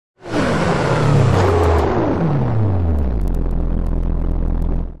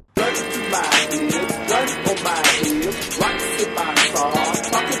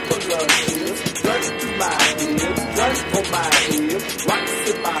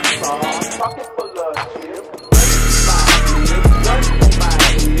sauce, pocket full of chips.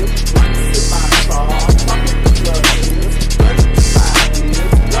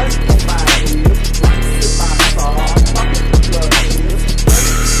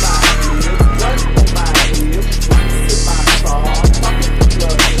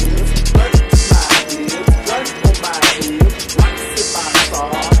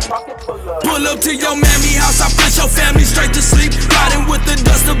 Pull up to your mammy house, I put your family straight to sleep. Riding with the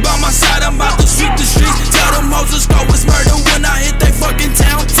dust by my side, I'm about to sweep the streets. Tell them hoes to score was murder when I hit they fucking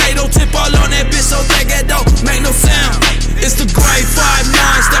town. Tato tip all on that bitch so that don't make no sound. It's the grade 5-9,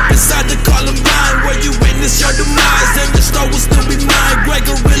 step inside the Columbine, where you witness your demise, and the store will still be mine. Grey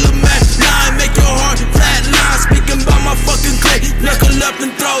gorilla man, line, make your heart flatline. Speaking about my fucking clique, knuckle up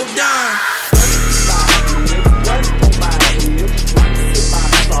and throw down.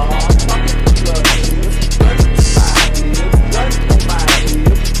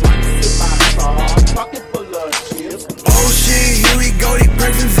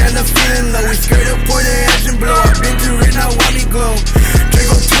 We straight up for the edge and blow. I've been through it, now watch me glow.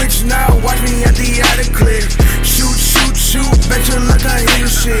 Draco Twitch now, watch me at the outer clear. Shoot, shoot, shoot, bet your luck I hit the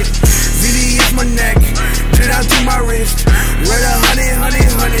shit. VD is my neck, drip down to my wrist. Red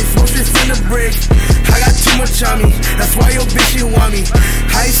 100, smoke shit from the brick. I got too much on me, that's why your bitch she want me.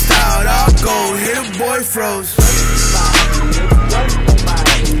 High styled, all gold, hit a boy froze.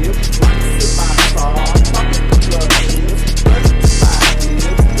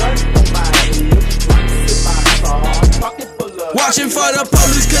 Watching for the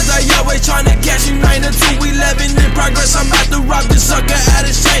police cause they always tryna catch me. 9 to 211 in progress, I'm about to rob this sucker out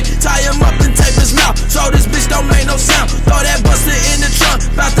his chain. Tie him up and tape his mouth, so this bitch don't make no sound. Throw that buster in the trunk,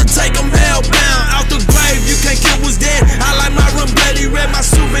 about to take him hellbound. Out the grave, you can't kill what's dead. I like my rum bloody red, my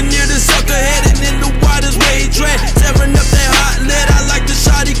souvenir, the sucker headed in the waters where he dread. Tearing up that hot lead, I like the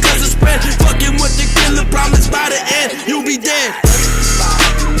shotty cause it's spread. Fucking with the killer, promise by the end, you'll be dead.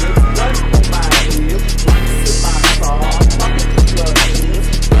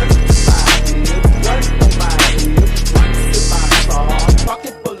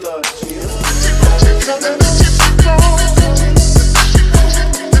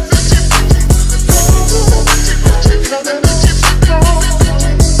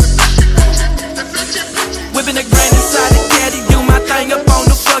 Whipping the grain inside the caddy, do my thing up on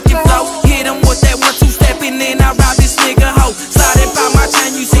the fucking floor. Hit him with that 1-2 stepping in, I rob this nigga hoe. Sliding by my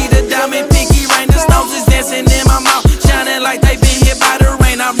chain, you see the diamond pinky ring. The stones is dancing in my mouth, shining like they been hit by the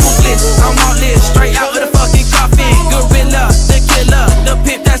rain. I'm ruthless, I'm heartless, straight out of the fucking coffin. Gorilla, the killer, the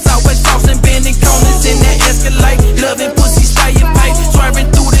pimp that's always crossing, bending corners in that Escalade. Loving pussy, staying paid, swerving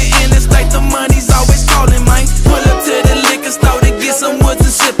through the interstate. The money's always calling, man. Pull up to the liquor store to get some woods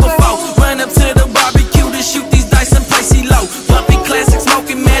and sip a foe. Run up to the barbecue to shoot these dice and play CeeLo. Bumping classic,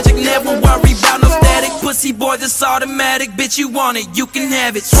 smoking magic, never worry about no static. Pussy boy, this automatic, bitch you want it, you can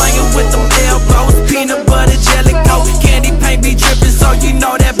have it. Swinging with them elbows, peanut butter jelly coat. Candy paint be dripping, so you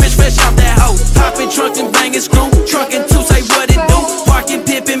know that bitch fresh off that hoe. Popping trunk and banging screw, trunk and two, say what it do. Parking,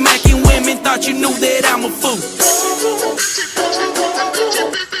 pimping, macking women, thought you knew that I'm a fool.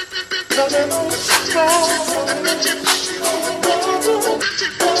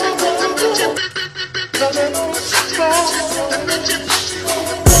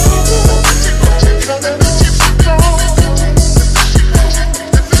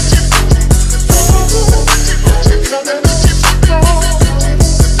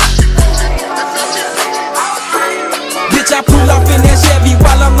 Bitch, I pull off in that Chevy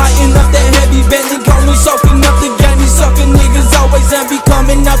while I'm lighting up that heavy. Bending corners, soaking up the game. These sucker niggas always envy.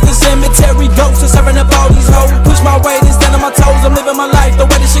 Coming out the cemetery, ghosts and serving up all these hoes. Push my weight and stand on my toes. I'm living my life the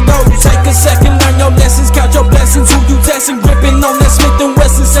way this should go. Take a second, learn your lessons, count your blessings. Who you testing, gripping on that Smith &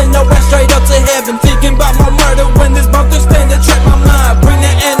 Wesson. Send your ass straight up to heaven. Thinking about my murder when this bump to spin to trap my mind. Bring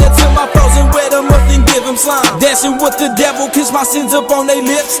that Anna to my frozen, wet them up and give them slime. Dancing with the devil, kiss my sins up on they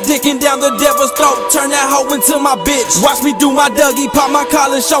lips. Dicking down the devil's throat, turn that hoe into my bitch. Watch me do my Dougie, pop my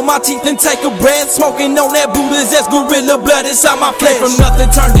collar, show my teeth and take a breath. Smoking on that Buddha's ass, gorilla blood inside my flesh. From nothing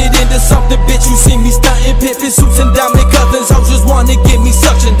turned it into something, bitch. You see me stunting, pimping suits and diamond cousins. Hoes just wanna give me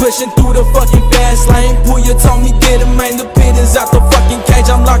suction, pushing through the fucking fast lane. Pull your told me get him, man. The pit is out the fucking cage.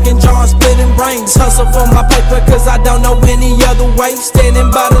 I'm locking jaws, splitting brains. Hustle for my paper, cause I don't know any other way. Standing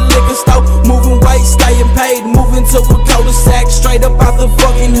by the liquor store, moving weight, staying paid. Moving to a cul-de-sac, straight up out the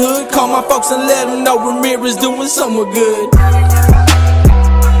fucking hood. Call my folks and let them know Ramirez doing somewhere good.